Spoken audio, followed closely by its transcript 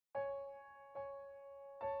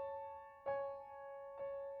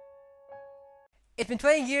It's been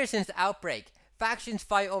 20 years since the outbreak. Factions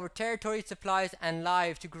fight over territory, supplies, and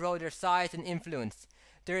lives to grow their size and influence.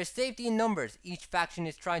 There is safety in numbers. Each faction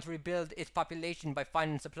is trying to rebuild its population by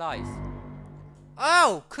finding supplies.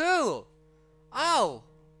 Oh, cool! Oh!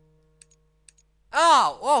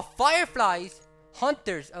 Oh! Oh, fireflies!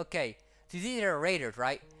 Hunters, okay. So these are raiders,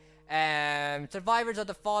 right? Survivors of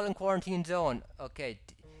the fallen quarantine zone. Okay.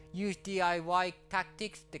 Use DIY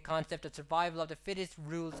tactics. The concept of survival of the fittest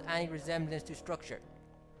rules any resemblance to structure.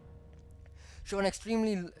 Show an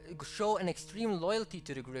extreme loyalty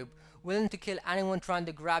to the group, willing to kill anyone trying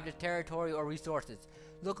to grab their territory or resources,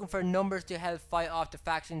 looking for numbers to help fight off the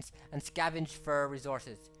factions and scavenge for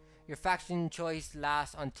resources. Your faction choice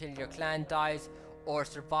lasts until your clan dies or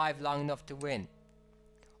survive long enough to win.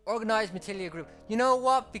 Organized Material Group. You know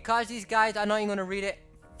what? Because these guys, I'm not even gonna read it.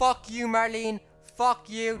 Fuck you, Marlene. Fuck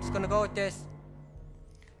you. Just gonna go with this.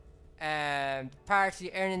 Parts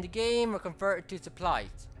you earn in the game are converted to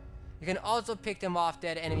supplies. You can also pick them off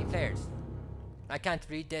dead enemy players. I can't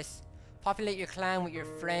read this. Populate your clan with your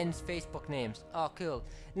friends' Facebook names. Oh, cool.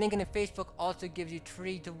 Linking in Facebook also gives you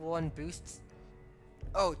 3-to-1 boosts.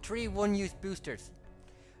 Oh, 3 one-use boosters.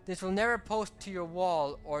 This will never post to your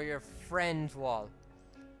wall or your friend's wall.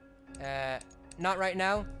 Not right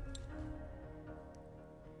now.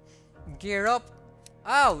 Gear up.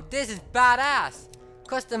 Oh, this is badass.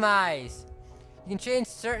 Customize. You can change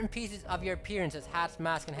certain pieces of your appearance as hats,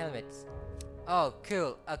 masks, and helmets. Oh,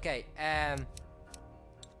 cool. Okay.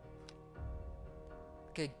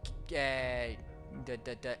 Okay. The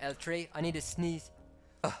L3. I need to sneeze.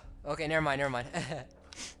 Ugh. Okay, never mind.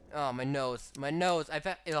 Oh, my nose.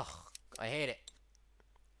 Ugh. I hate it.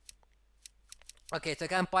 Okay, so I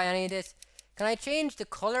can't buy any of this. Can I change the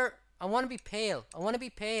color? I want to be pale.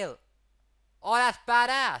 Oh, that's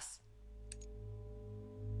badass.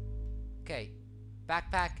 Okay.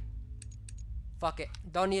 Backpack. Fuck it.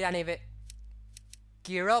 Don't need any of it.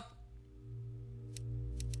 Gear up.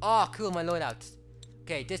 Oh, cool, my loadouts.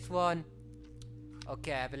 Okay, this one.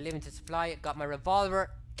 Okay, I have a limited supply. Got my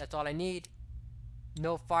revolver. That's all I need.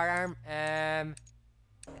 No firearm. And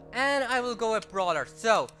I will go with brawler.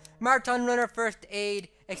 So, marathon runner, first aid,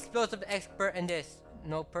 explosive expert, and this.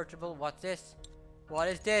 No purchasable. What's this? What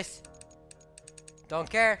is this? Don't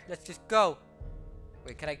care. Let's just go.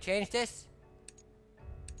 Wait, can I change this?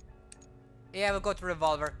 Yeah, we'll go to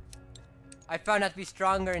revolver. I found that to be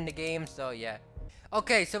stronger in the game, so yeah.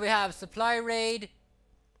 Okay, so we have supply raid.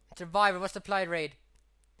 Survivor. What's supply raid?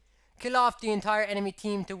 Kill off the entire enemy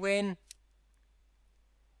team to win.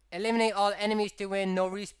 Eliminate all enemies to win. No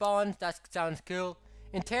respawns. That sounds cool.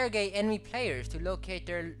 Interrogate enemy players to locate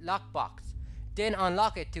their lockbox. Then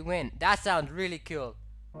unlock it to win. That sounds really cool.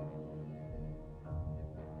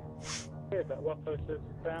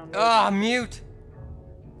 Oh, mute.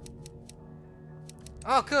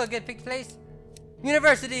 Oh, cool. Get picked place.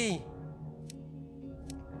 University.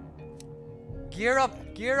 Gear up.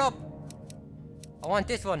 I want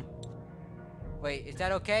this one. Wait, is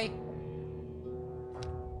that okay?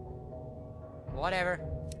 Whatever.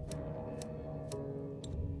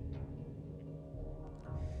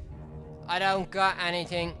 I don't got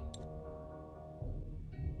anything.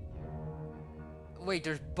 Wait,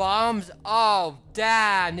 there's bombs? Oh,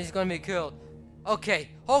 damn. This is gonna be cool. Okay,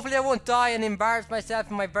 hopefully I won't die and embarrass myself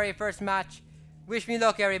in my very first match. Wish me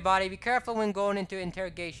luck, everybody. Be careful when going into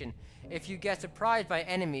interrogation. If you get surprised by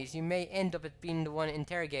enemies, you may end up as being the one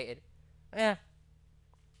interrogated. Yeah.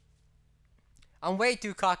 I'm way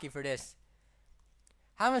too cocky for this.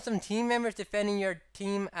 Having some team members defending your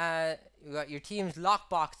team's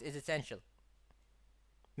lockbox is essential.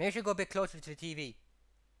 Make sure to go a bit closer to the TV.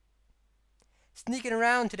 Sneaking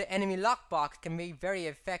around to the enemy lockbox can be very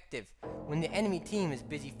effective when the enemy team is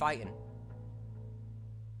busy fighting.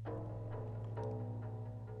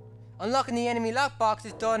 Unlocking the enemy lockbox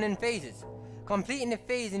is done in phases. Completing the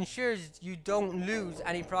phase ensures you don't lose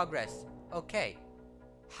any progress. Okay.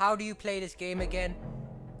 How do you play this game again?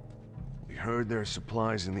 We heard there are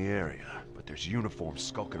supplies in the area, but there's uniforms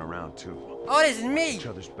skulking around too. Oh, this is me! Each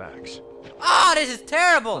other's backs. Oh, this is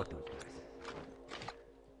terrible!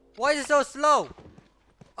 Why is it so slow?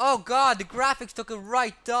 Oh god, the graphics took a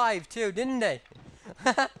right dive too, didn't they?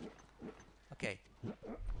 Okay.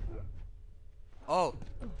 Oh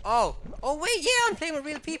wait, yeah, I'm playing with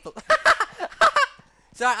real people.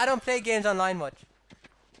 Sorry, I don't play games online much.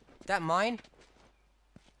 Is that mine?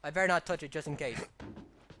 I better not touch it just in case.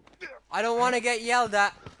 I don't want to get yelled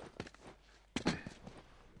at.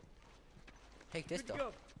 Take this though.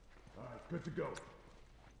 Alright, good to go.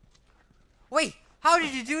 Wait, how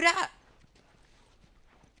did you do that?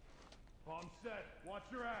 On set, watch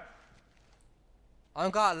your ass. I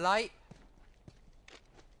don't got a light.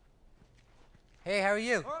 Hey, how are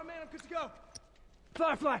you? All right, man, I'm good to go.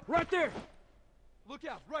 Firefly, right there. Look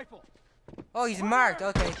out, rifle. Oh, he's marked.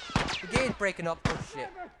 Okay. The game's breaking up. Oh, shit.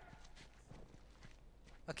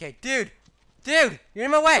 Okay, dude. Dude, you're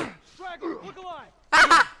in my way. Straggler, look alive.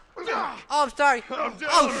 Oh, I'm sorry. I'm down.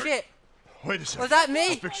 Oh, shit. Wait a second. Was that I'll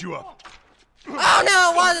me? fix you up. Oh,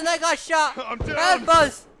 no, it wasn't. I got shot. I'm down. Help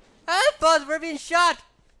us. Help us. We're being shot.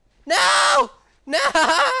 No. No.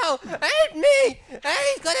 Help me.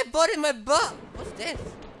 Hey, he's got a bullet in my butt. What's this?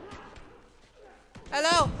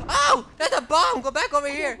 Hello? Oh, that's a bomb. Go back over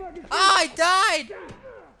here. Oh, I died.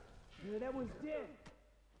 Yeah, that one's dead.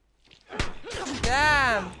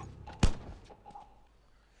 Damn.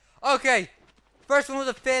 Okay. First one was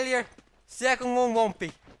a failure. Second one won't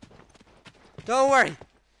be. Don't worry.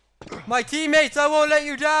 My teammates, I won't let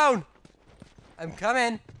you down. I'm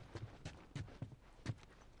coming.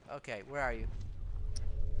 Okay, where are you?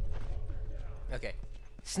 Okay.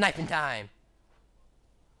 Sniping time.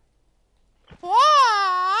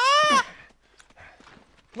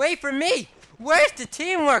 Wait for me! Where's the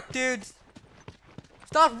teamwork, dudes?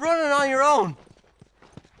 Stop running on your own!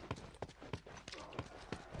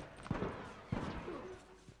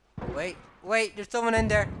 Wait, there's someone in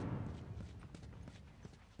there.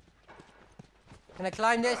 Can I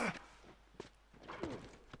climb this?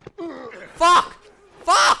 Fuck!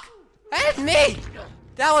 Fuck! Help me!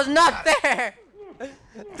 That was not fair!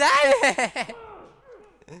 Damn it!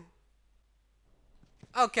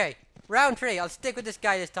 Okay, round 3. I'll stick with this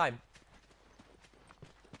guy this time.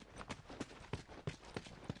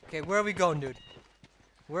 Okay, where are we going, dude?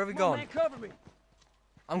 Where are we going? Man, cover me.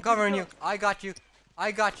 I'm covering you. I got you.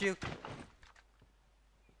 I got you.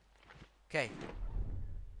 Okay.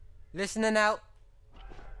 Listening out.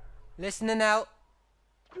 Listening out.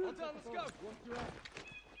 All done, let's go.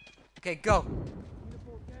 Okay, go.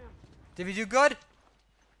 Did we do good?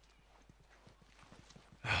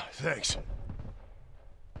 Thanks.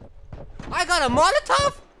 I got a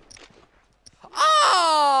Molotov?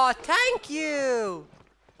 Oh, thank you.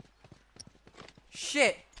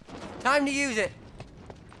 Shit. Time to use it.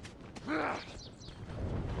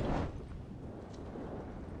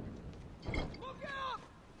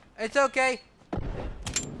 It's okay.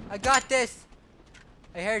 I got this.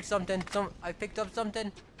 I heard something. I picked up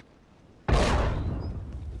something.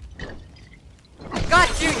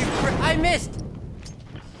 Got you, I missed.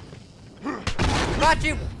 Got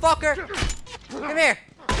you, fucker. Come here.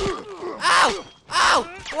 Ow! Ow!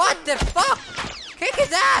 What the fuck? Kick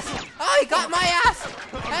his ass! Oh, he got my ass!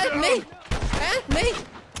 Help me! Help me!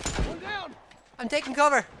 One down. I'm taking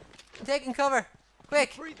cover. I'm taking cover.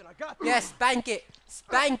 Quick. Breathing, I got this. Yes, spank it.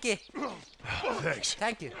 Spank it. Thanks.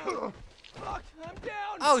 Thank you. Fuck, I'm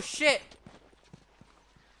down. Oh, shit.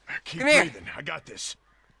 Keep Come here. breathing. I got this.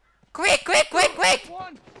 Quick, quick, quick, quick!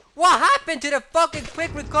 One. What happened to the fucking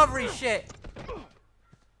quick recovery shit?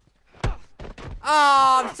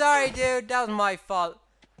 Oh, I'm sorry, dude. That was my fault.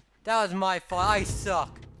 That was my fault. I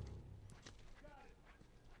suck.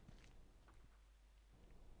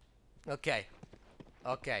 Okay.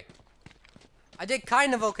 Okay. I did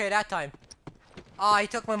kind of okay that time. Oh, he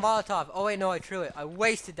took my Molotov. Oh, wait, no, I threw it. I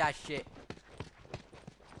wasted that shit.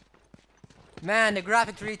 Man, the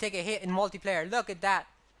graphics really take a hit in multiplayer. Look at that.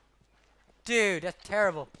 Dude, that's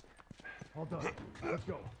terrible. Hold on. Let's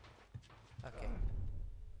go. Okay.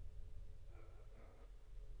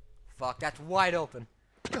 Fuck, that's wide open.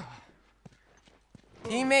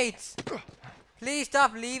 Teammates, please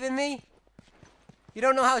stop leaving me. You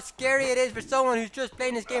don't know how scary it is for someone who's just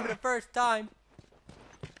playing this game for the first time.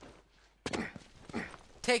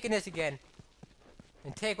 Taking this again.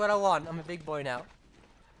 And take what I want. I'm a big boy now.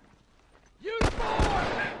 Uniform!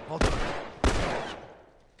 Hold on.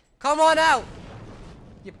 Come on out!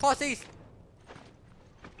 You pussies!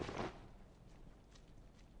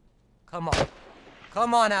 Come on.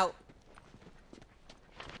 Come on out.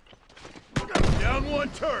 Down one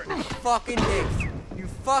turret. You fucking dicks. You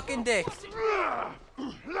fucking dicks.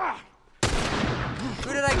 Who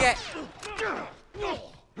did I get?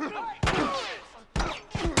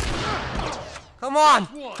 Come on!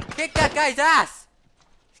 Kick that guy's ass!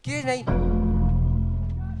 Excuse me.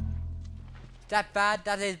 Is that bad?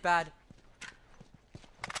 That is bad.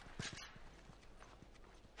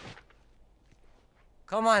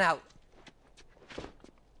 Come on out.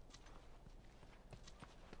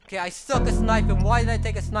 Okay, I suck at sniping. Why did I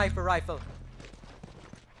take a sniper rifle?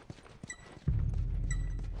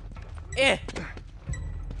 Eh.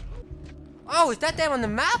 Oh, is that them on the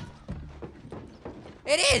map?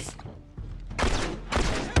 It is!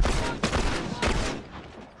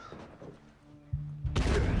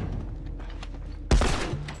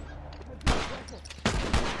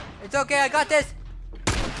 It's okay, I got this.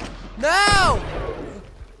 No!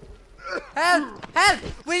 Help! Help!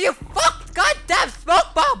 Will you fuck goddamn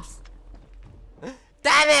smoke bombs?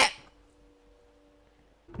 Damn it!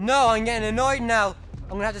 No, I'm getting annoyed now.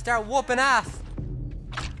 I'm gonna have to start whooping ass.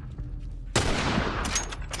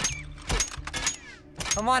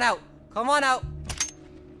 Come on out. Come on out.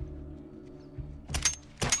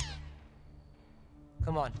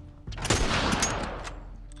 Come on.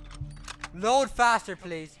 Load faster,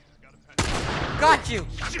 please. Got you.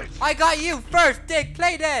 I got you first, Dick.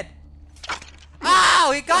 Play dead.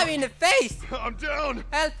 Ow! He got me in the face. I'm down.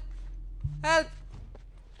 Help. Help.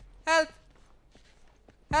 Help.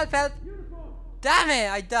 Help, help. Damn it,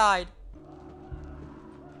 I died.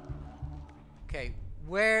 Okay,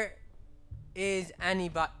 where is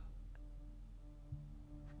anybody?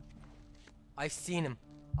 I seen him.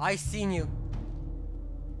 I seen you.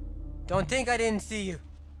 Don't think I didn't see you.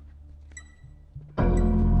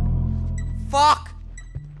 Fuck!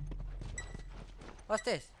 What's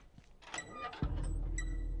this?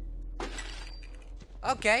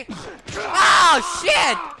 Okay. Oh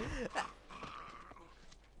shit!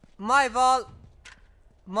 My fault.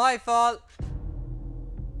 My fault.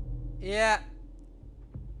 Yeah.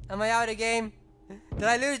 Am I out of the game? Did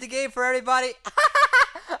I lose the game for everybody?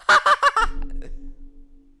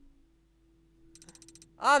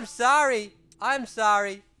 I'm sorry. I'm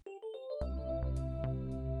sorry.